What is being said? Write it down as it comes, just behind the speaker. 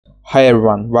Hi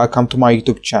everyone, welcome to my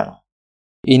YouTube channel.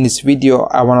 In this video,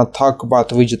 I want to talk about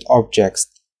widget objects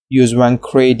used when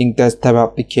creating desktop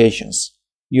applications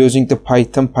using the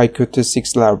Python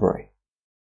PyQT6 library.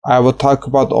 I will talk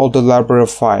about all the library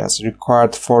files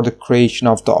required for the creation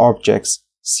of the objects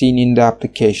seen in the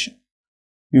application.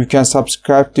 You can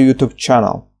subscribe to YouTube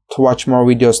channel to watch more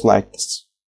videos like this.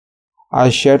 I'll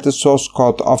share the source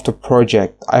code of the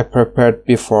project I prepared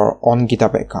before on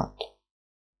GitHub account.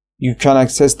 You can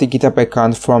access the GitHub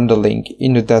account from the link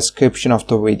in the description of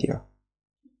the video.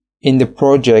 In the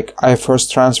project, I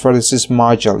first transfer the sys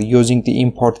module using the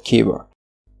import keyword.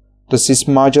 The sys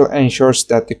module ensures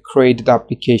that the created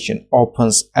application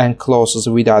opens and closes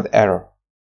without error.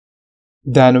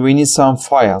 Then we need some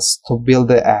files to build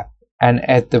the app and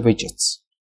add the widgets.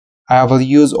 I will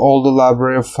use all the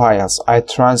library files I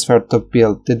transferred to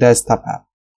build the desktop app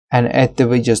and add the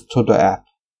widgets to the app.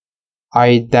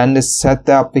 I then set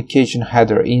the application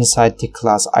header inside the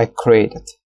class I created.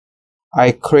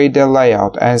 I create a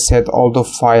layout and set all the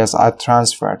files I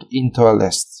transferred into a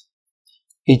list.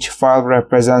 Each file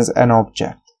represents an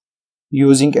object.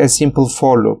 Using a simple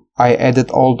for loop, I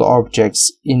added all the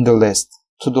objects in the list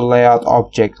to the layout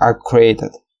object I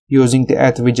created using the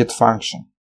addWidget function.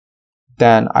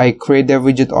 Then I create a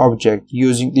widget object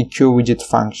using the quWidget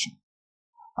function.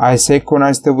 I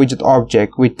synchronize the widget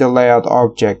object with the layout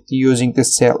object using the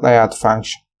setLayout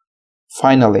function.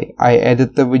 Finally, I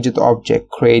added the widget object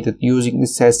created using the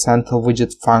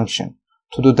setCenterWidget function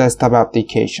to the desktop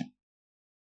application.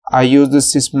 I use the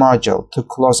sys module to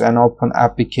close and open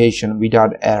application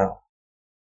without error.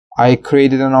 I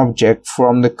created an object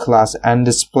from the class and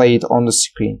display it on the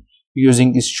screen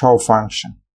using this show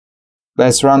function.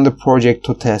 Let's run the project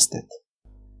to test it.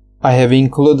 I have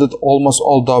included almost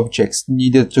all the objects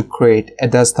needed to create a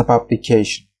desktop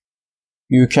application.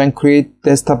 You can create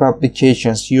desktop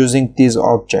applications using these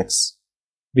objects.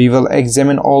 We will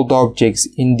examine all the objects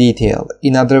in detail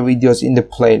in other videos in the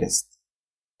playlist.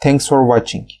 Thanks for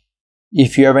watching.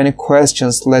 If you have any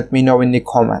questions, let me know in the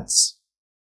comments.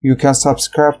 You can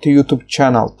subscribe to YouTube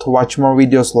channel to watch more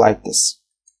videos like this.